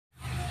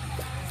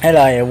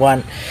Hello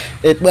everyone,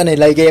 it's Bunny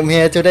Play Game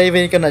here. Today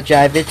we're gonna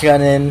try Speedrun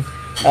in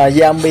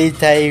Zombie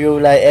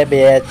Like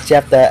FPS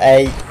Chapter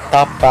 8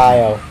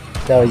 Stockpile.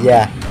 So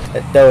yeah,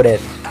 let's do it.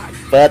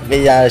 First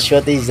we are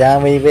shooting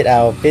zombie with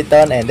our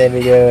piston and then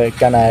we're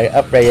gonna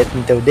upgrade it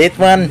into this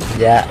one.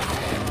 Yeah,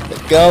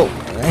 let's go.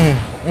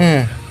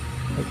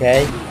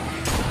 Okay,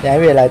 yeah,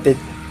 we like this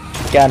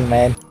gun,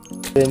 man.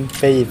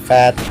 Pretty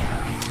fast.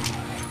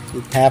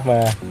 It have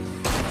a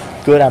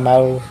good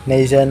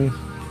ammunition.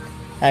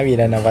 I really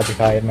don't know what to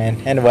call it, man.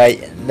 Anyway,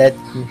 let's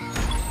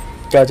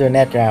go to the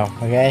next round,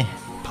 okay?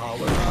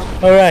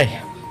 Alright.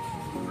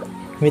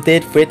 We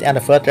did quit at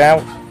the first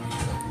round.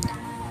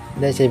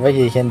 Let's see what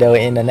you can do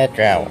in the next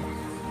round.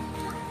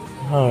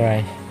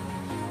 Alright.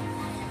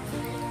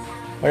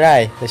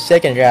 Alright, the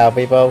second round,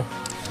 people.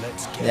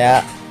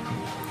 Yeah.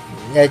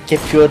 Let's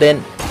keep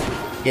shooting.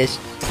 Yes,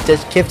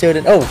 just keep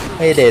shooting. Oh,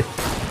 we did.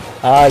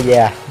 Oh,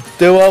 yeah.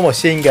 Dual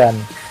machine gun.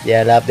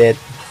 Yeah, love it.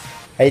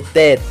 Hate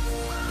it.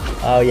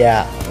 Oh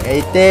yeah,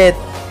 I did.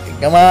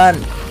 Come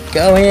on,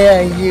 come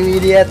here, you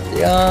idiot!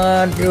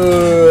 Yeah, I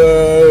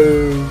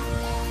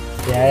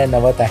don't know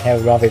what the hell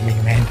wrong with me,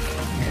 man.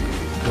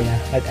 Yeah,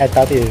 I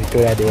thought it was a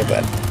good idea,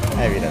 but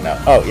I really don't know.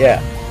 Oh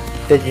yeah,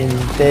 in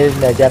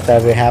the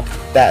chapter we have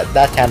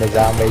that kind of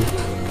zombie.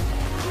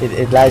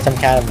 It's like some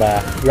kind of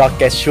a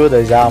rocket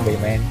shooter zombie,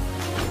 man.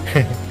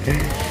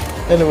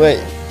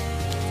 Anyway,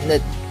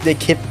 they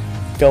keep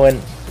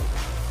going.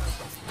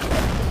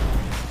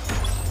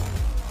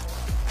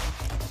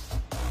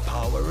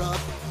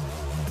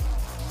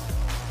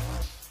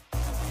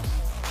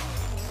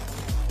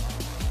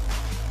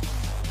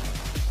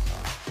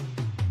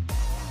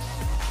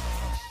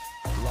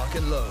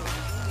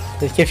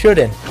 Just keep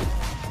shooting.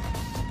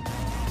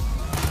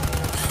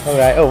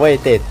 Alright, oh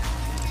wait, it.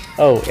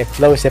 Oh,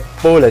 explosive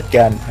bullet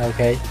gun.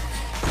 Okay,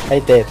 I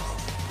did.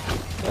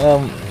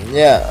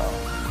 Yeah.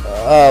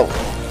 Oh,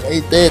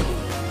 I did.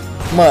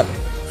 Come on.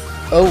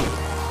 Oh,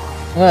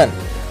 come on.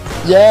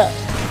 Yeah.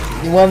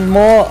 You want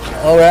more?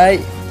 Alright.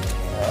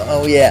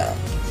 Oh yeah.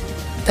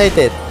 Take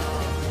it.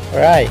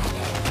 Alright.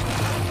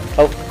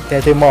 Oh,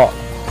 there's two more.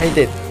 Take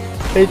it.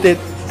 Take it.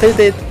 Take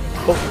it.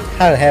 Oh,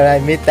 how the hell I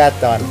missed that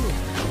one?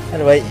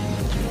 Anyway,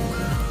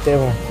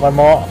 still one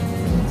more.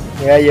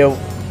 Where are you?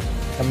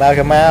 Come out,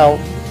 come out.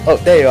 Oh,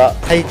 there you are.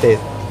 Take it.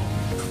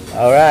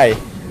 Alright.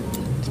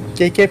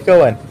 Keep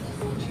going.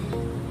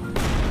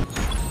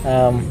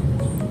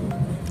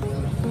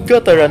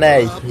 Got the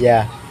grenade.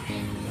 Yeah.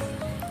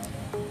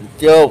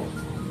 Yo.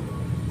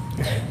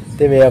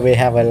 There we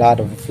have a lot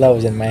of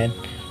explosion, man.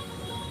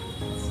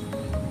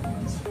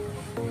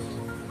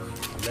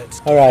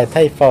 Alright,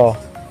 take 4.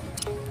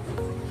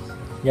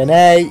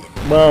 Grenade.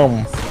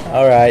 Boom.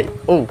 Alright.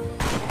 Oh,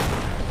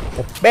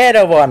 the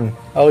better one.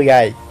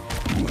 Okay.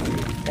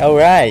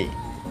 Alright.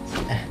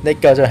 Let's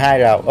go to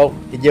high round. Oh,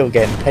 you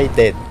can take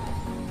it.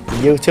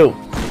 You too.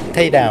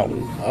 Take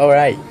down.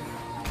 Alright.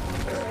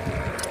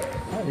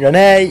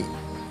 Grenade.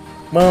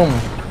 Boom.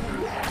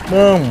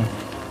 Boom.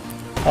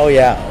 Oh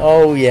yeah.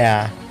 Oh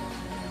yeah.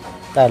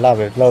 That love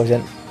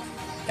explosion.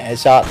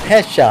 Headshot.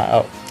 Headshot.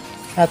 Oh.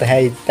 How the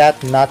hell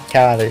that not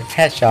count the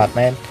headshot,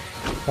 man?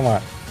 Come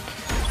on.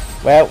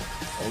 Well,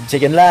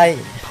 chicken line.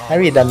 I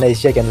really done this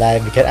chicken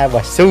line because I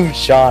was so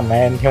short,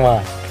 man. Come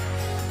on.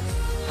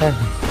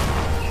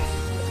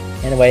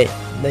 Anyway,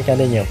 let's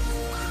continue.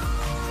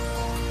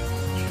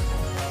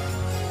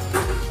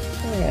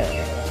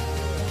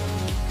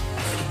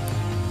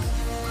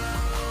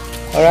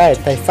 Alright,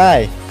 take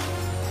 5.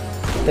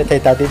 Let's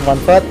take that one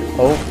first.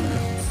 Oh,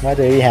 what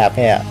do we have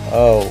here?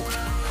 Oh,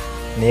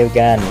 new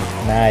gun.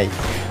 Nice.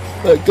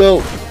 Let's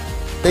go.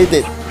 Take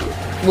it.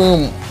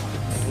 Boom.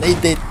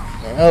 Take it.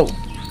 Oh,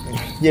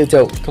 you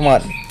too. Come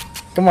on.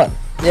 Come on.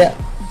 Yeah.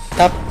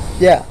 Top.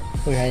 Yeah.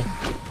 Okay.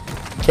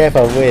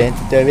 Careful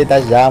with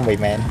that zombie,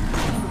 man.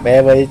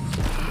 Wherever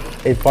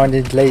it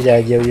pointed laser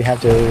at you, you have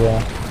to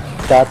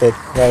start it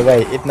right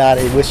away. If not,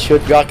 it will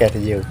shoot rocket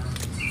at you.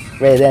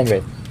 Very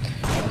dangerous.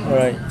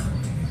 Alright.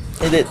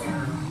 Hit it.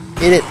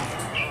 Hit it.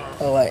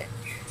 Alright.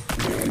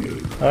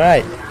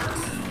 Alright.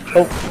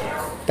 Oh.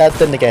 That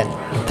thing again.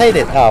 Take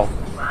it. Oh.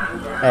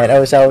 And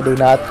also do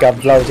not come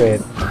close to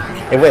it.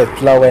 It will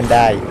explode and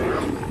die.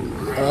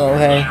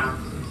 Okay.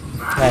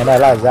 Này, đây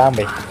là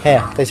zombie.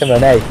 Here, take some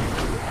grenade.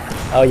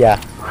 Oh yeah.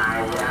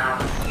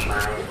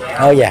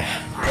 Oh yeah.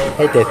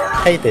 Hate it.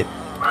 Hate it.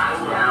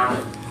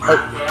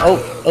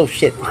 Oh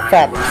shit.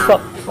 Fat.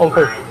 Fuck.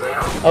 Okay.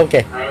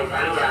 Okay.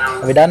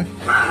 Are we done?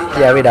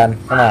 Yeah, we're done.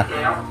 Come on.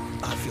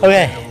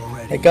 Okay.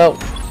 Let's go.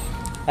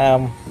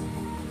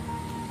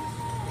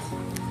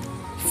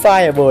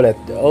 Fire bullet.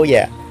 Oh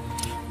yeah.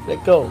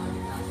 Let's go.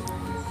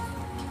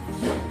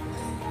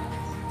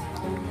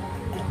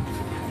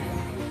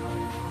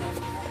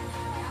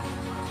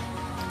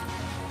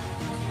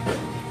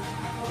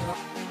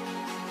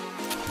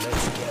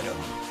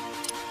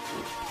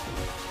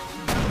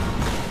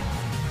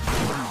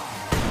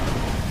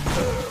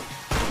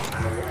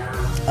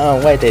 Oh,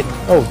 wait it.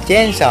 Oh,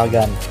 chainsaw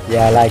gun.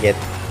 Yeah, I like it.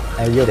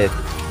 I use it.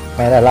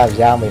 Man, I love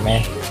zombie,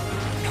 man.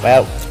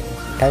 Well,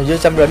 Can you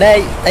use some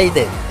grenade? Take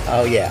it.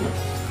 Oh yeah.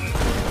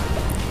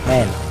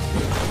 Man.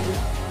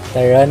 The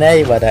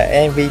grenade was the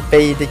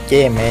MVP of the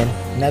game, man.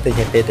 Nothing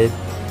can beat it.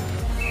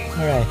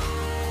 Alright.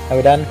 Are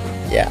we done?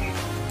 Yeah.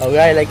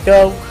 Alright, let's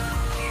go.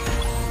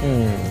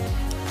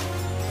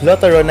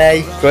 Lot of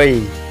grenade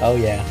 3. Oh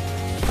yeah.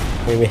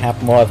 We will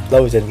have more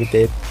explosion with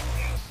it.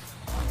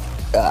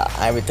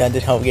 I will turn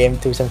this whole game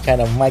to some kind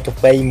of Michael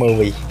Bay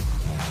movie.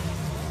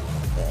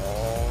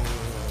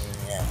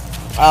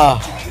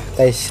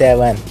 Day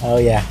 7. Oh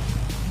yeah.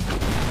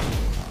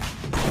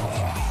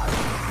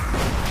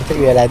 I think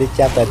we realize this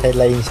chapter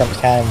taking some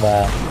kind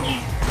of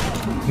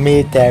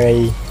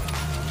military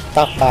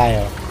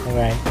stockpile.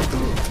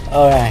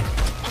 Alright.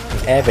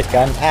 Epic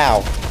gun.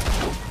 Ow.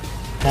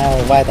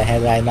 Why the hell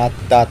did I not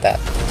thought that?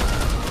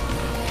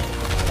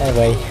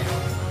 Anyway.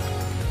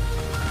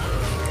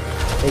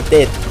 It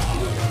did.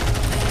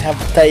 Have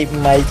to take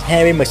my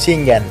heavy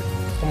machine gun.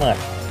 Come on.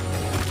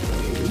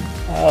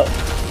 Oh.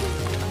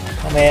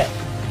 Come here.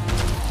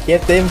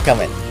 Keep them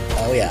coming.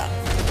 Oh yeah.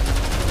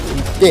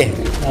 Yeah.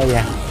 Oh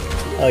yeah.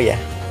 Oh yeah.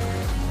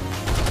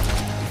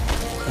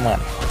 Come on.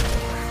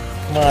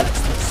 Come on.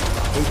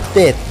 Eat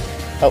it.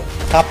 Oh,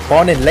 top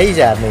on and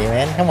laser at me,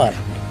 man. Come on.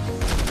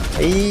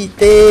 Eat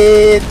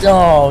it.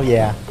 Oh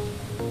yeah.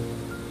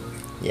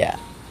 Yeah.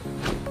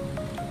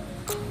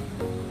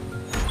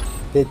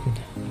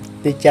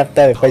 This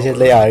chapter is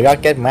basically a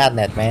rocket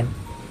madness, man.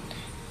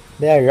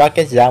 There are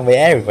rocket zombies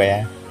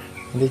everywhere.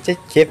 They just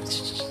keep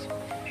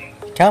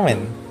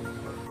coming.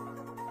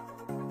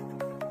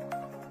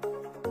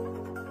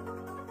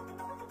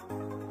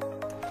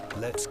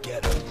 Let's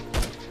get him.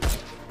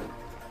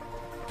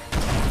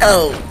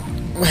 Oh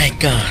my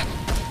god.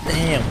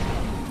 Damn.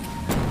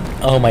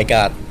 Oh my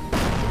god.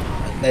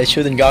 They're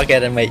shooting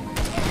rocket at me.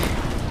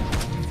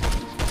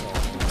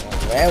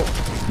 Well.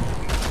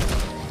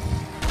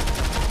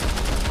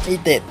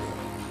 Eat it.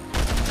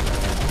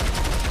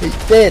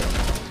 Eat it.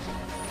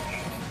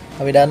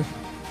 Are we done?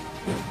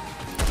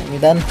 Are we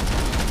done?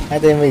 I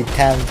think we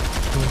can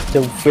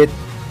do fit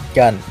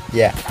gun.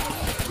 Yeah.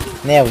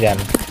 Nail gun.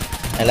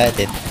 I like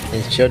it.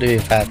 It should be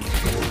fast.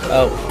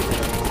 Oh.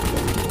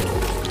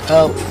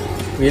 Oh.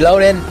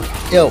 Reloading.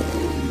 Yo.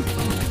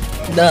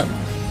 Done.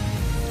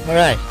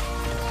 Alright.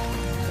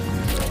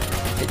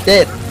 It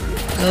did.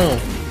 Oh.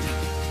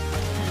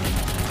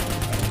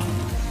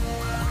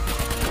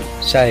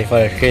 Sorry for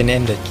the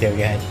green-ended kill,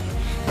 guys.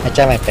 I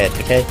tried my best,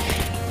 okay?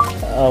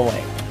 Oh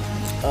my.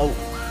 Oh.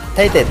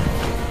 Take it.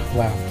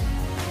 Wow.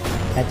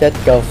 I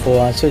just go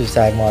for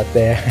suicide mode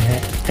there.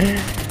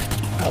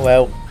 Oh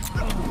well.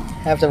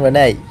 Have some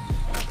grenade.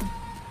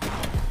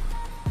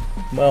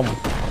 Boom.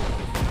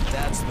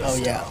 Oh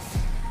yeah.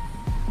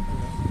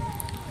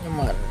 Come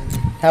on.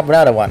 Have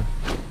another one.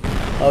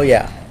 Oh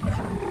yeah.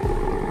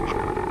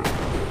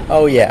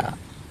 Oh yeah.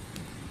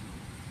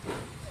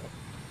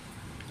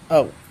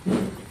 Oh.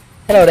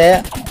 Hello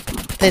there.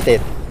 Take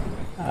it.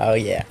 Oh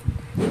yeah.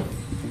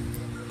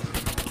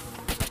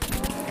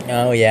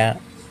 Oh yeah.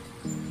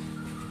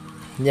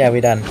 Yeah,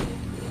 we're done.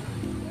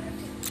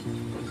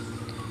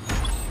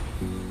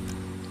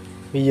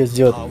 We use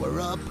your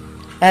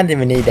and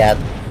we need that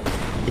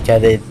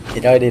because it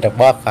already the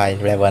boss fight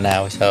level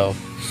now, so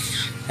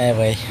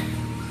anyway.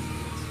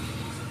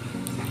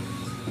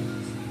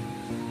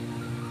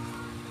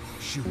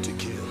 Shoot to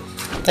kill.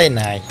 Thế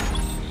này.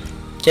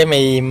 Give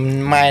me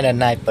mine and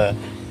sniper.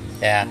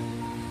 Yeah.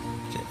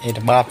 It's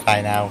the boss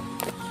fight now.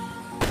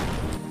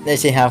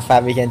 Let's see how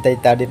far we can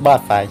take down this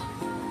boss fight.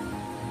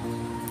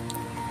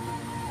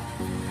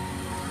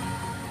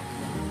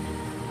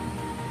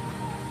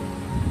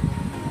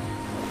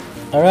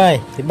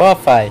 Alright, the boss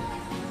fight.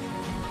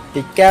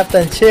 The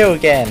Captain Chill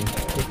again.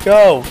 Let's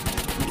go.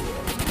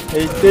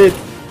 He did.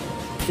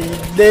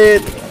 He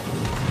did.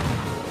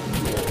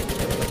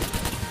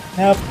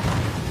 Help.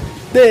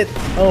 Did.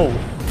 Oh.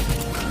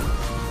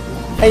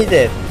 He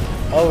did.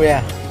 Oh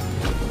yeah.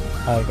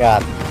 Oh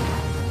god.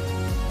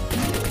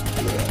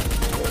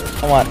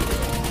 Come on.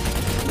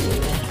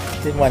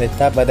 This one is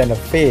tougher than the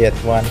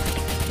first one.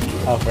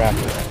 Oh crap.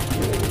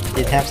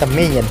 It has some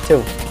minions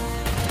too.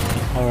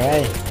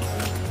 Alright.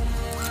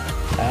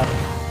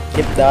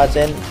 Keep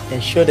dodging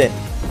and shooting.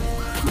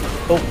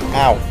 Oh,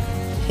 ow.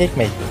 Hit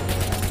me.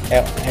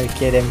 I will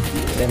kill them.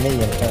 The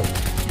minion.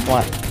 Come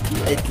on.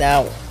 Hit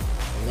now.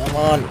 Come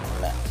on.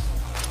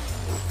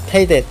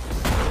 Take it.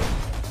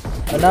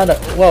 Another.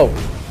 Whoa.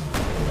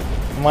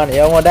 Come on,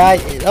 you almost die.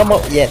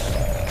 Almost. Yes.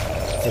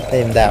 Just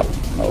take him down.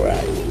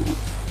 Alright.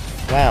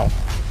 Wow.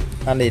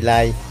 Only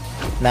like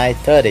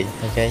 9:30.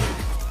 Okay.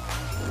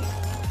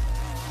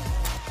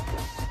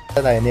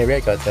 That's like a new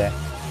record there.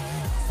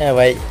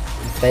 Anyway,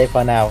 stay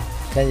for now.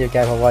 Thank you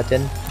guys for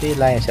watching. Please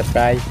like and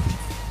subscribe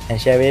and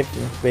share this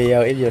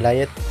video if you like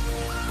it.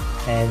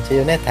 And see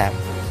you next time.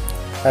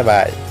 Bye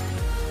bye.